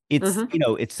 It's,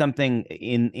 it's something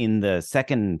in the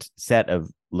second set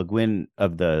of Le Guin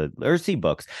of the Earthsea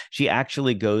books, she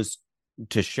actually goes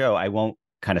to show, I won't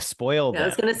kind of spoil them. I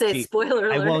was going to say spoiler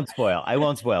alert. I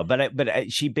won't spoil.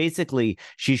 But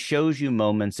she shows you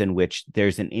moments in which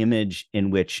there's an image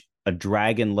in which a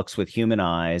dragon looks with human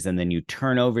eyes, and then you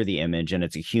turn over the image and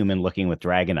it's a human looking with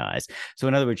dragon eyes. So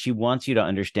in other words, she wants you to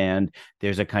understand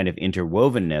there's a kind of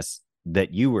interwovenness that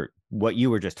what you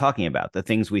were just talking about. The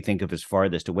things we think of as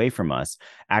farthest away from us,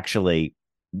 actually,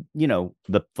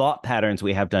 the thought patterns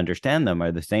we have to understand them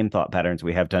are the same thought patterns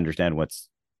we have to understand what's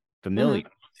familiar.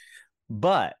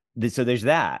 But so there's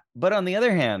that. But on the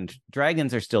other hand,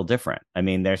 dragons are still different. I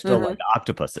mean, they're still like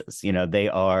octopuses. They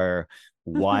are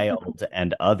wild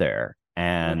and other,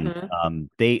 and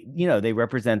they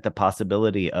represent the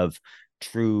possibility of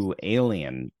true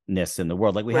alienness in the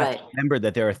world. Like, we have to remember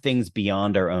that there are things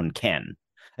beyond our own ken.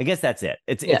 I guess that's it.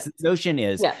 It's the notion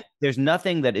is there's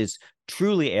nothing that is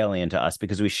truly alien to us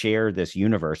because we share this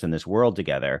universe and this world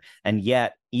together. And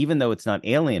yet, even though it's not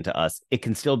alien to us, it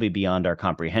can still be beyond our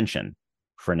comprehension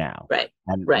for now. Right.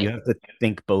 And you have to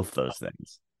think both those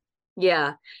things.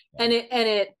 Yeah. And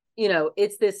it, you know,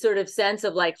 it's this sort of sense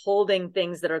of like holding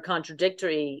things that are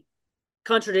contradictory.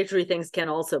 Contradictory things can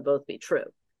also both be true.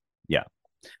 Yeah.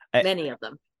 Many of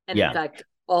them. And in fact,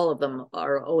 all of them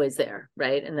are always there,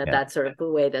 right? And that's sort of the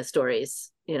way the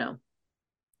stories, you know,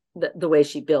 the way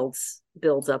she builds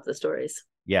up the stories.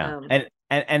 Yeah.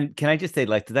 And can I just say,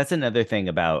 like, that's another thing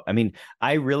about, I mean,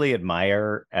 I really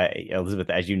admire, Elizabeth,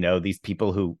 as you know, these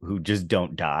people who just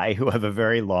don't die, who have a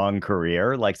very long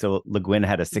career. Like, so Le Guin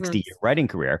had a 60-year writing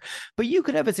career, but you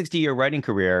could have a 60-year writing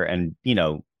career and, you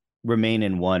know, remain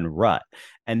in one rut.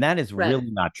 And that is really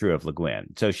not true of Le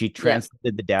Guin. So she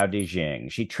translated the Tao Te Ching.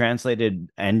 She translated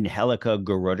Angelica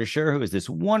Gorodischer, who is this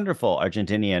wonderful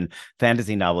Argentinian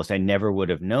fantasy novelist I never would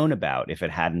have known about if it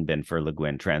hadn't been for Le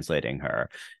Guin translating her.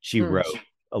 She wrote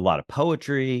a lot of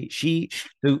poetry. She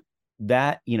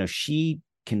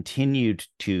continued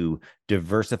to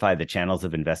diversify the channels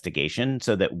of investigation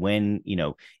so that when, you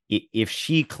know, if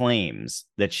she claims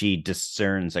that she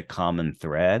discerns a common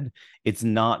thread, it's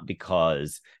not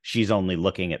because she's only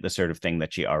looking at the sort of thing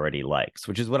that she already likes,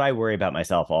 which is what I worry about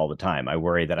myself all the time. I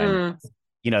worry that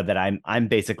I'm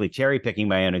basically cherry picking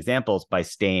my own examples by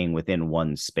staying within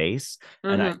one space.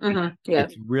 And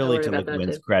it's really to Le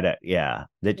Guin's credit.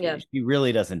 She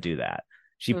really doesn't do that.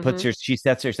 She she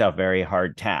sets herself very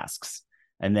hard tasks.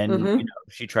 And then, you know,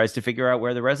 she tries to figure out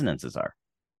where the resonances are.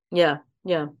 Yeah.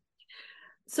 Yeah.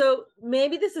 So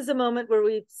maybe this is a moment where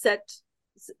we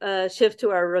shift to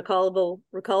our recallable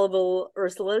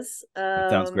Ursulas.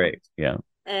 Sounds great. Yeah.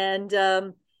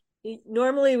 And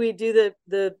normally we do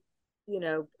the, you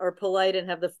know, are polite and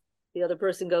have the other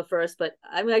person go first, but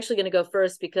I'm actually going to go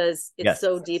first because it's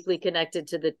so deeply connected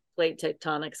to the plate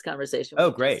tectonics conversation. Oh,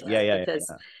 great.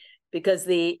 Because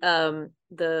the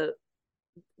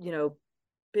you know,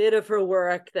 bit of her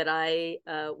work that I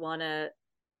want to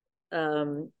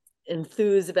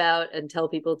enthuse about and tell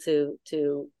people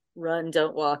to run,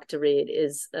 don't walk, to read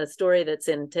is a story that's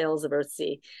in Tales of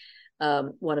Earthsea,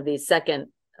 one of these second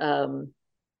round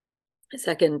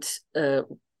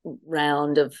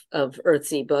of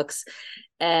Earthsea books,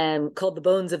 and called The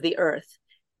Bones of the Earth,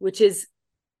 which is,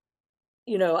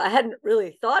 you know, I hadn't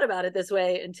really thought about it this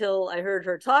way until I heard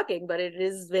her talking, but it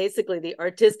is basically the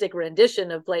artistic rendition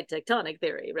of plate tectonic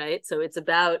theory, right? So it's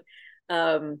about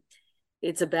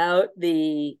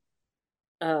the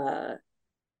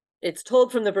it's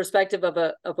told from the perspective of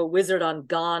a wizard on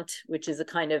Gaunt, which is a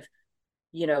kind of,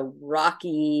 you know,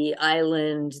 rocky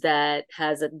island that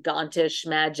has a Gauntish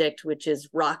magic, which is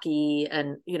rocky,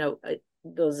 and, you know,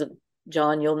 those of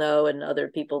John, you'll know, and other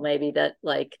people maybe, that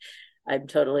like I'm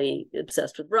totally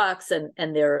obsessed with rocks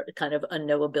and their kind of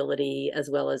unknowability,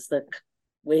 as well as the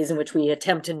ways in which we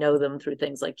attempt to know them through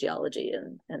things like geology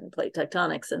and plate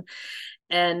tectonics.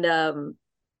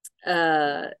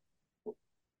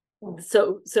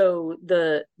 So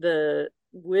the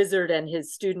wizard and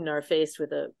his student are faced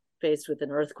with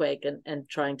an earthquake and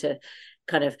trying to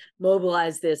kind of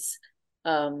mobilize this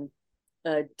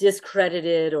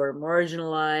discredited or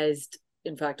marginalized,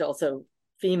 in fact, also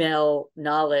female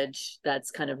knowledge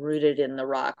that's kind of rooted in the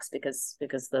rocks because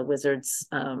the wizard's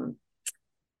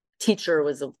teacher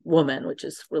was a woman, which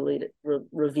is really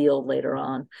revealed later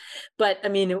on. But I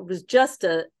mean, it was just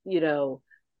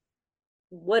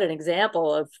what an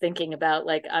example of thinking about,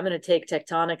 like, I'm going to take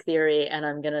tectonic theory and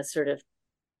I'm going to sort of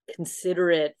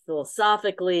consider it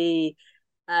philosophically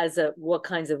as what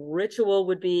kinds of ritual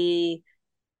would be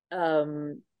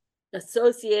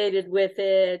associated with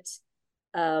it.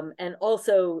 And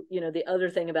also, you know, the other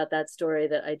thing about that story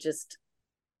that I just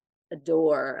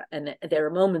adore, and there are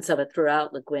moments of it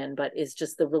throughout Le Guin, but is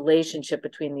just the relationship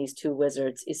between these two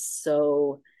wizards is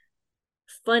so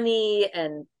funny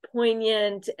and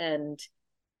poignant and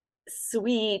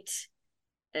sweet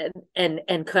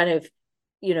and kind of,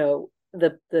 you know,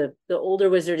 the older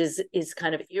wizard is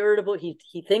kind of irritable.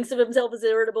 He thinks of himself as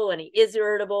irritable, and he is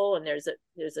irritable. And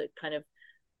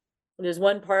there's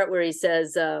one part where he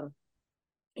says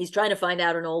he's trying to find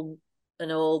out an old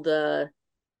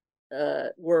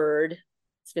word.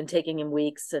 It's been taking him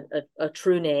weeks, a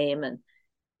true name,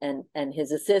 and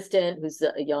his assistant, who's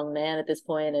a young man at this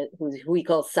point, who he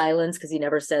calls Silence because he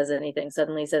never says anything,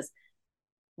 suddenly says,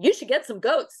 "You should get some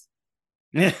goats."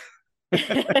 And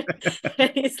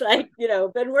he's like, you know,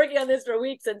 been working on this for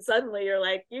weeks, and suddenly you're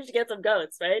like, you should get some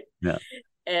goats, right? Yeah.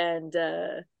 And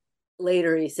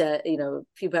later he said, you know, a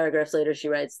few paragraphs later, she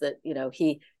writes that, you know,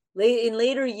 he in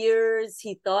later years,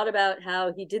 he thought about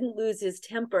how he didn't lose his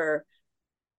temper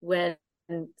when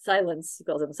Silence, he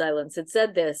calls him Silence, had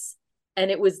said this, and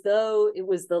it was though it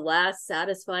was the last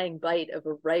satisfying bite of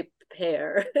a ripe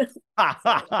pear. So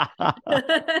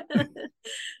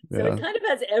it kind of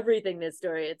has everything, this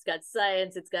story. It's got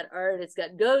science, it's got art, it's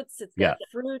got goats, it's got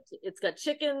fruit, it's got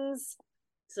chickens.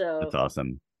 So that's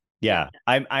awesome. Yeah,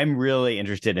 I'm really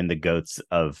interested in the goats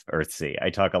of Earthsea.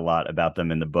 I talk a lot about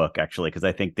them in the book, actually, because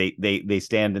I think they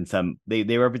stand in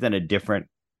they represent a different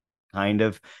kind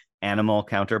of animal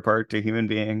counterpart to human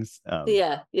beings.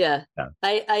 I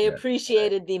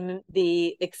appreciated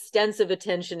the extensive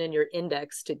attention in your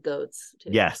index to goats too.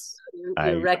 Yes,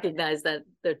 you recognize that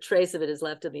the trace of it is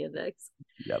left in the index.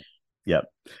 Yep.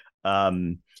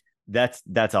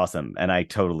 That's awesome, and I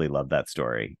totally love that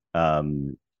story.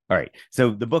 All right,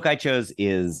 so the book I chose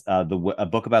is a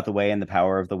book about the way and the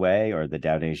power of the way, or the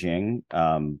Tao Te Ching,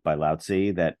 by Lao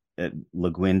Tzu. That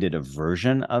Le Guin did a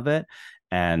version of it,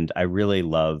 and I really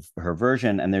love her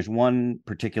version. And there's one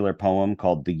particular poem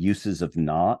called "The Uses of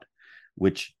Not,"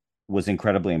 which was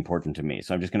incredibly important to me.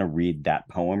 So I'm just going to read that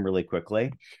poem really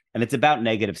quickly. And it's about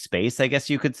negative space, I guess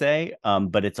you could say,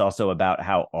 but it's also about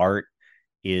how art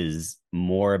is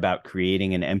more about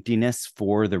creating an emptiness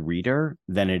for the reader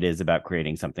than it is about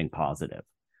creating something positive.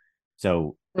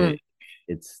 So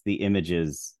it's the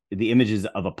images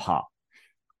of a pot.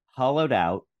 Hollowed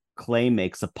out, clay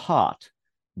makes a pot.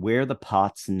 Where the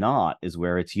pot's not is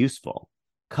where it's useful.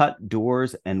 Cut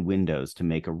doors and windows to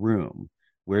make a room.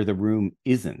 Where the room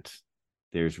isn't,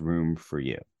 there's room for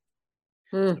you.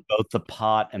 So both the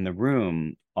pot and the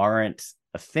room aren't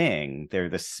a thing. They're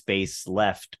the space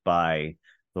left by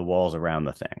the walls around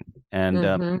the thing.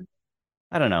 And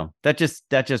I don't know, that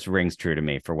just rings true to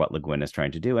me for what Le Guin is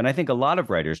trying to do. And I think a lot of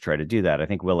writers try to do that. I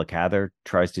think Willa Cather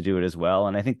tries to do it as well.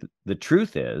 And I think the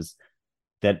truth is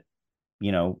that,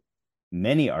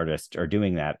 many artists are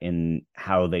doing that in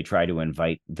how they try to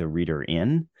invite the reader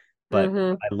in. But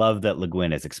I love that Le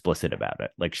Guin is explicit about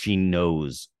it. Like, she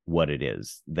knows what it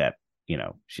is that,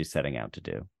 she's setting out to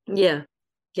do. Yeah.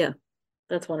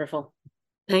 That's wonderful.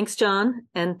 Thanks, John.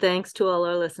 And thanks to all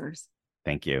our listeners.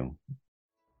 Thank you.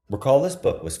 Recall This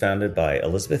Book was founded by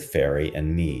Elizabeth Ferry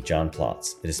and me, John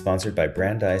Plotz. It is sponsored by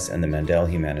Brandeis and the Mandel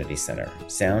Humanities Center.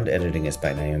 Sound editing is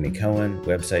by Naomi Cohen,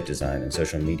 website design and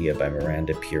social media by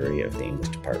Miranda Puri of the English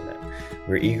department.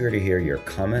 We're eager to hear your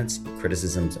comments,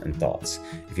 criticisms, and thoughts.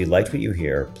 If you liked what you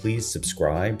hear, please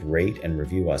subscribe, rate, and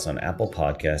review us on Apple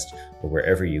Podcasts or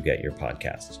wherever you get your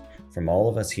podcasts. From all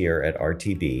of us here at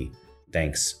RTB,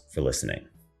 thanks for listening.